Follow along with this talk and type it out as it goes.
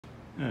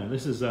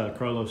This is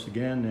Carlos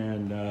again,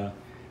 and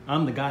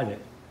I'm the guy that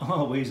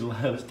always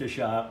loves to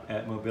shop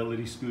at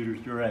Mobility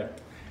Scooters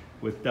Direct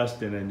with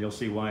Dustin, and you'll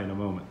see why in a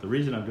moment. The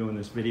reason I'm doing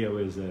this video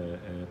is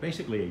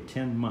basically a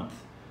 10-month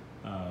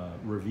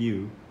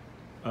review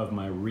of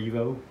my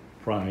Revo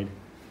Pride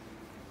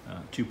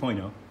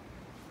 2.0.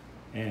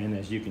 And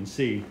as you can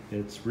see,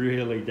 it's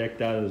really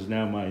decked out as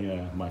now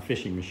my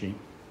fishing machine.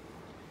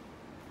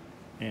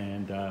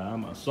 And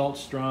I'm a Salt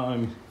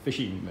Strong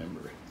fishing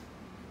member.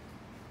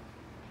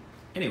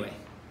 Anyway,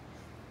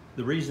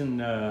 the reason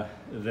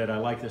that I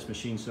like this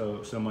machine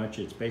so much,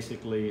 it's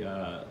basically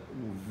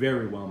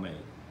very well made.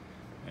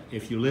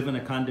 If you live in a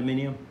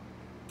condominium,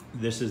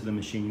 this is the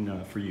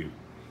machine for you.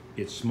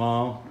 It's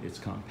small, it's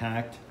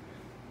compact,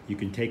 you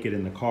can take it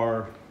in the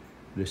car,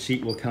 the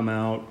seat will come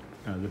out,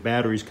 the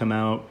batteries come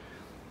out,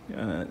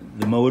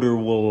 the motor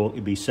will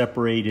be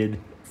separated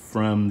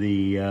from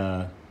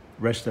the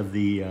rest of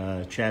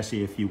the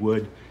chassis, if you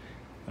would.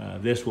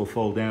 This will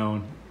fold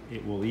down.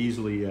 It will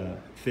easily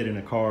fit in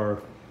a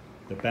car.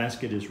 The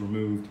basket is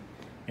removed.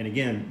 And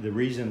again, the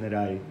reason that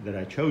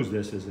I chose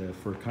this is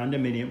for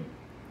condominium.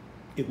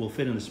 It will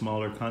fit in the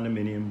smaller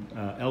condominium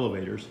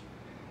elevators.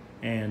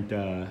 And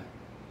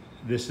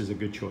this is a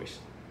good choice.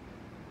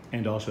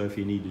 And also if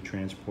you need to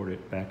transport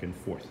it back and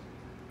forth.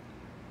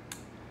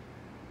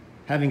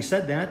 Having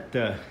said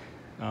that,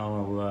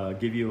 I'll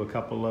give you a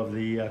couple of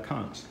the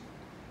cons.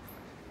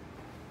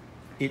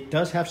 It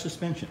does have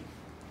suspension.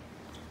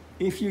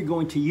 If you're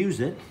going to use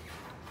it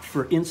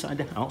for inside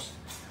the house,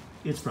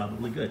 it's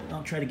probably good.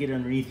 I'll try to get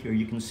underneath here.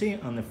 You can see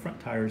on the front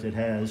tires it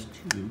has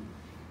 2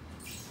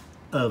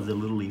 of the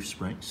little leaf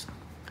springs.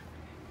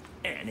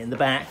 And in the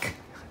back,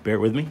 bear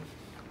with me.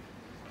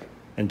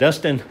 And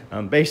Dustin,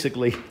 I'm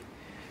basically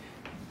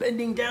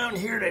bending down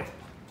here to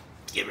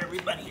give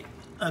everybody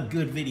a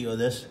good video of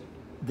this.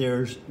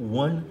 There's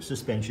one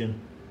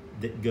suspension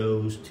that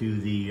goes to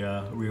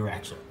the rear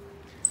axle.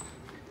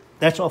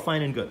 That's all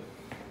fine and good.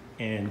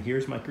 And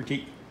here's my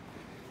critique.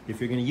 If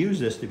you're going to use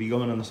this to be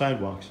going on the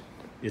sidewalks,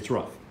 it's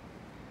rough.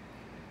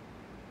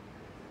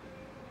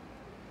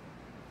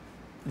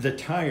 The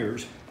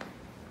tires,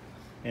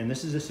 and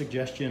this is a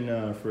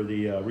suggestion for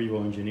the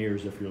Revo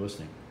engineers if you're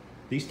listening.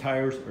 These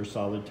tires are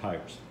solid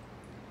tires.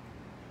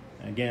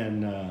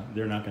 Again,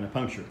 they're not going to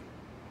puncture.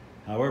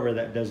 However,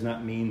 that does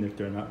not mean that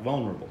they're not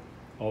vulnerable.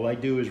 All I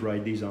do is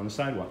ride these on the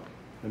sidewalk.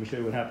 Let me show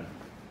you what happened.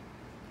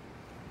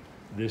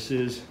 This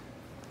is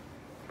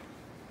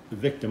the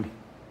victim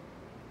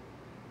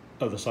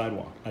of the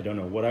sidewalk. I don't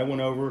know what I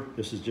went over.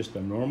 This is just a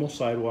normal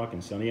sidewalk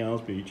in Sunny Isles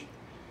Beach.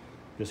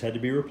 This had to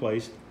be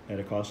replaced at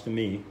a cost to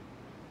me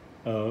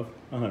of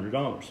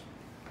 $100.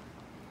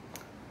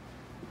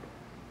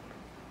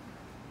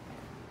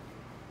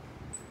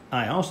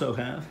 I also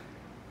have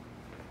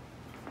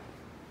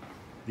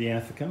the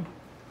African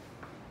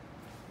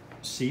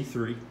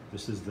C3.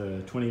 This is the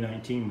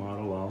 2019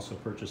 model. I also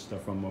purchased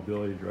stuff from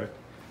Mobility Direct.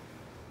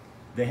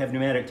 They have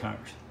pneumatic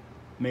tires.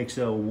 Makes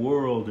a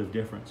world of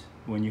difference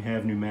when you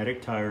have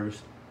pneumatic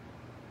tires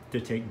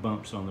to take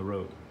bumps on the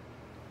road.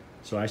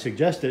 So I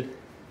suggested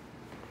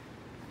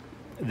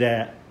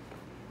that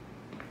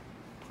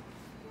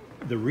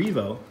the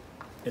Revo,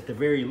 at the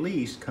very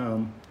least,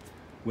 come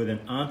with an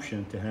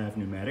option to have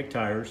pneumatic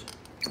tires.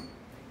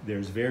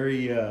 There's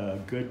very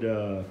good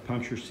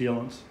puncture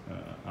sealants.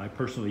 I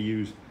personally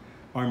use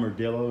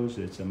Armadillos.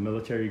 It's a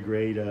military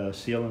grade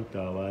sealant.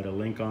 I'll add a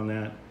link on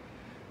that.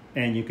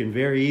 And you can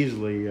very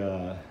easily,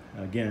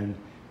 again,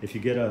 if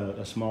you get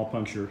a small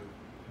puncture,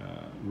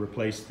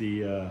 replace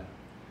the,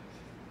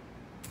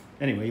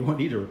 anyway, you won't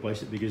need to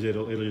replace it because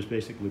it'll just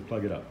basically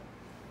plug it up.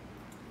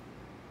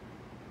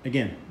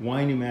 Again,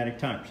 why pneumatic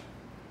tires?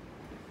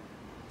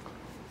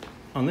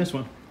 On this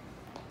one,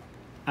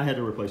 I had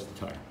to replace the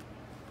tire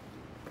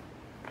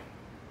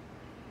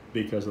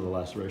because of the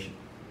laceration.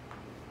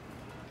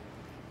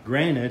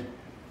 Granted,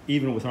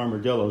 even with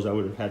Armadillos, I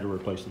would have had to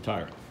replace the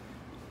tire.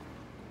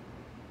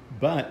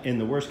 But in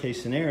the worst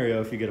case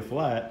scenario, if you get a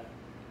flat,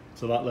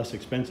 it's a lot less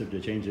expensive to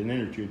change an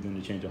inner tube than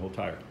to change a whole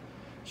tire.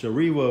 So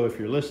Revo, if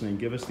you're listening,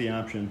 give us the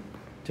option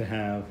to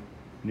have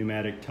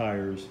pneumatic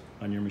tires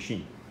on your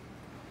machine.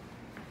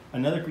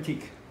 Another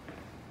critique.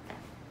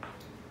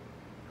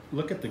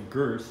 Look at the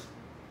girth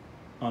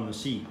on the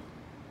seat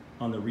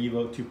on the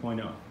Revo 2.0.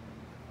 Now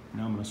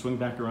I'm going to swing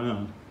back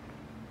around.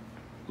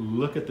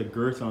 Look at the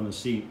girth on the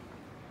seat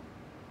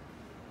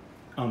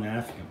on the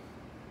African.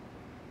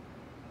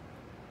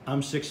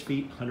 I'm 6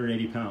 feet,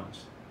 180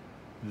 pounds.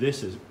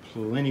 This is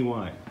plenty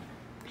wide,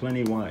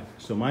 plenty wide.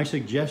 So my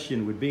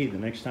suggestion would be the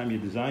next time you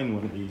design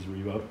one of these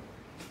Revo,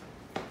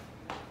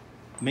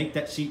 make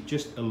that seat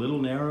just a little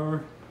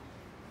narrower,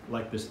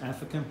 like this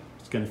African.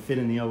 It's going to fit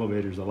in the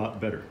elevators a lot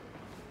better.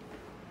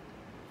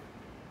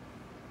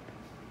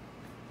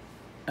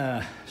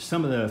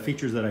 Some of the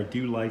features that I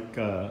do like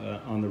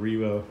on the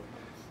Revo,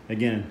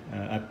 again,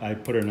 I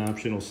put an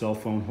optional cell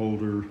phone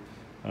holder.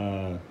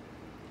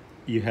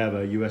 You have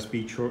a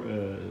USB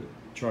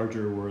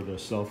charger where the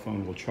cell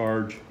phone will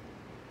charge.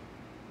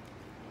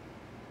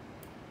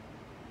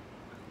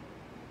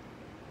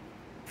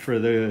 For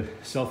the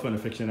cell phone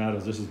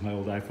aficionados, this is my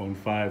old iPhone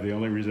 5. The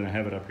only reason I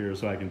have it up here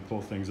is so I can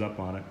pull things up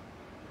on it.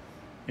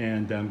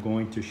 And I'm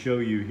going to show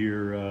you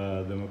here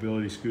the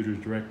Mobility Scooters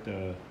Direct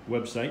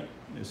website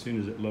as soon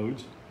as it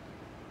loads.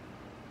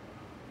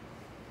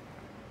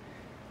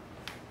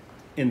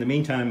 In the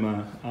meantime,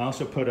 I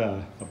also put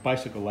a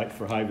bicycle light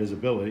for high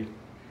visibility.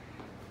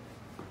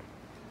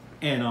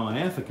 And on my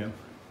Africa,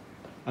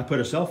 I put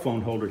a cell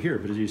phone holder here.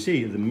 But as you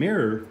see, the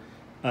mirror,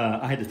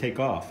 I had to take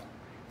off.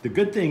 The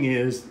good thing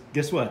is,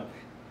 guess what?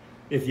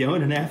 If you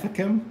own an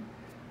Africa,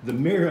 the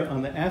mirror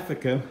on the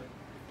Africa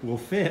will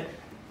fit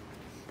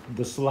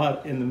the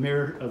slot in the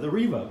mirror of the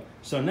Revo.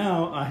 So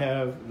now I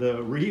have the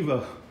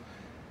Revo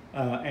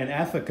and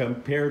Africa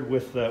paired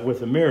with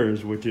the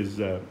mirrors, which is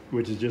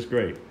just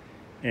great.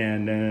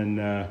 And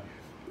then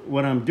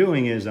what I'm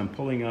doing is I'm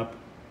pulling up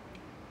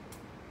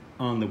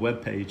on the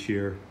web page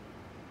here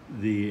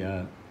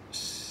the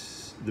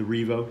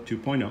Revo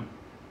 2.0.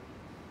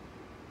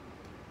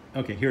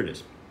 Okay, here it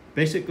is.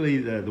 Basically,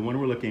 the one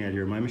we're looking at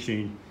here, my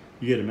machine,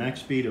 you get a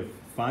max speed of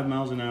 5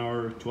 miles an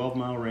hour,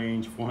 12-mile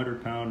range,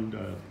 400-pound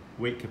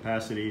weight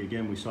capacity.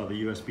 Again, we saw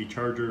the USB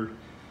charger,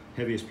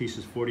 heaviest piece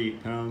is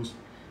 48 pounds.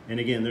 And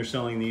again, they're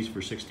selling these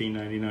for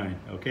 $16.99.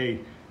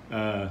 Okay,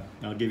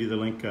 I'll give you the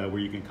link where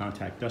you can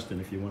contact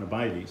Dustin if you want to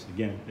buy these.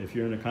 Again, if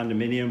you're in a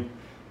condominium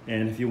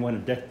and if you want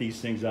to deck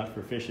these things out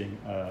for fishing,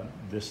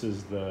 this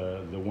is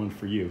the one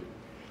for you.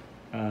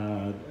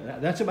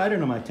 That's about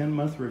it on my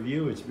 10-month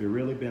review. It's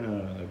really been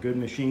a good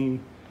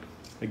machine.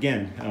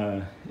 Again,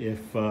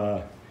 if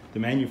the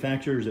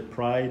manufacturers at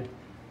Pride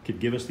could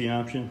give us the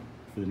option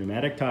for the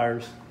pneumatic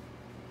tires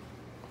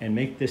and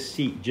make this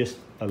seat just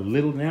a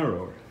little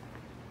narrower,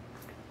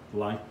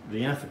 like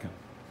the Africa.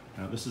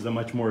 Now, this is a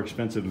much more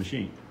expensive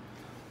machine.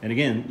 And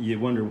again, you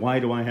wonder, why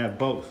do I have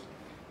both?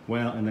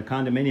 Well, in the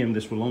condominium,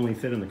 this will only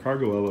fit in the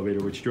cargo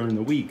elevator, which during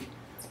the week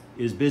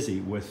is busy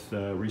with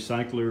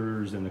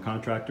recyclers and the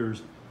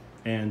contractors,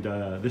 and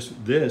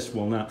this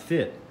will not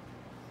fit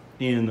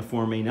in the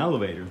 4 main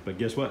elevators, but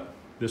guess what?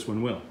 This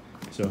one will.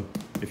 So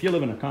if you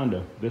live in a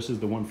condo, this is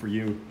the one for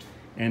you.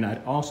 And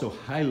I'd also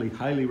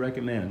highly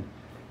recommend,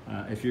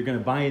 if you're gonna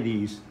buy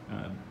these,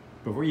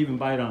 before you even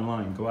buy it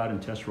online, go out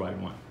and test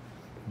ride one.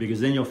 Because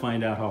then you'll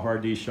find out how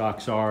hard these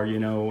shocks are, you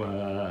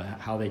know,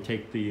 how they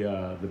take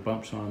the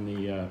bumps on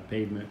the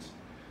pavements.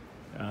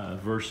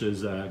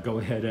 Versus go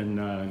ahead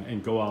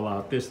and go all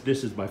out.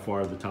 This is by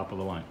far the top of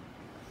the line.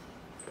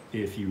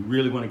 If you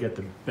really want to get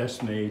the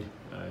best made,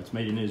 it's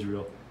made in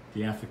Israel.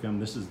 The Africa,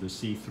 this is the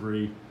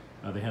C3.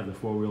 They have the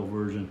 4-wheel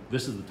version.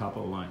 This is the top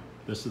of the line.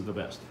 This is the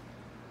best.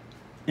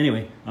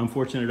 Anyway, I'm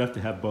fortunate enough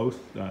to have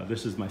both.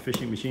 This is my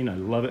fishing machine. I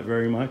love it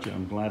very much.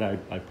 I'm glad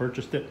I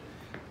purchased it.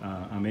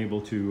 I'm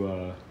able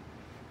to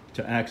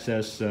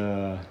access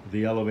the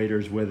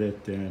elevators with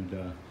it,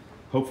 and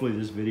hopefully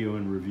this video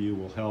and review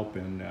will help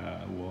and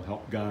will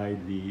help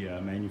guide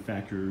the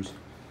manufacturers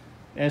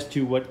as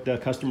to what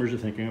customers are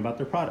thinking about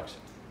their products.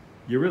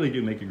 You really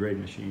do make a great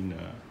machine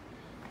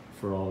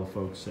for all the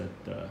folks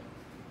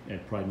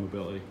at Pride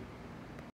Mobility.